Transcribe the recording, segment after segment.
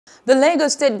The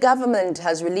Lagos state government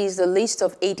has released a list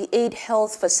of 88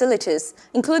 health facilities,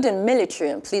 including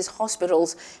military and police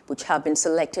hospitals, which have been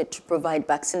selected to provide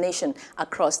vaccination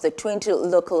across the 20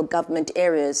 local government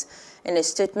areas. In a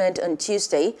statement on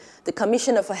Tuesday, the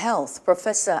Commissioner for Health,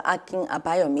 Professor Akin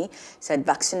Abayomi, said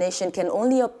vaccination can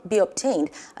only be obtained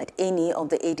at any of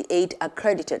the 88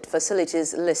 accredited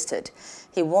facilities listed.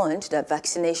 He warned that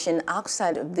vaccination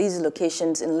outside of these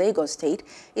locations in Lagos State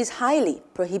is highly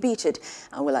prohibited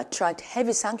and will attract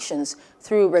heavy sanctions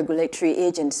through regulatory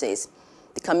agencies.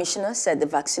 The Commissioner said the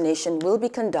vaccination will be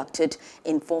conducted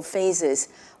in 4 phases,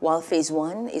 while Phase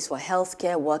 1 is for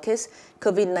healthcare workers,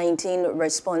 COVID-19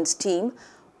 response team,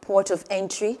 port of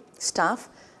entry, staff,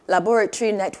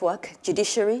 laboratory network,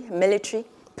 judiciary, military,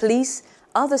 police,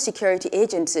 other security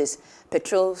agencies,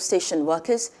 petrol station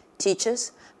workers,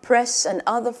 teachers, press and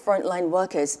other frontline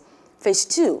workers. Phase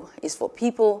 2 is for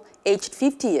people aged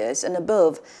 50 years and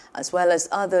above, as well as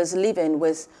others living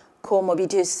with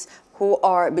comorbidities who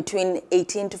are between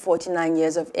 18 to 49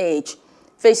 years of age.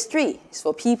 Phase 3 is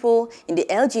for people in the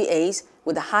LGAs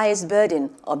with the highest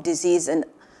burden of disease and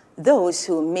those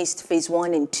who missed Phase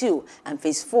 1 and 2 and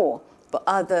Phase 4 for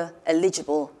other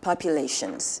eligible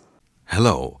populations.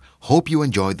 Hello, hope you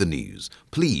enjoyed the news.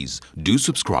 Please do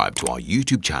subscribe to our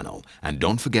YouTube channel and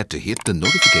don't forget to hit the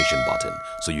notification button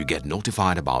so you get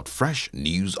notified about fresh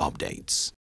news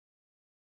updates.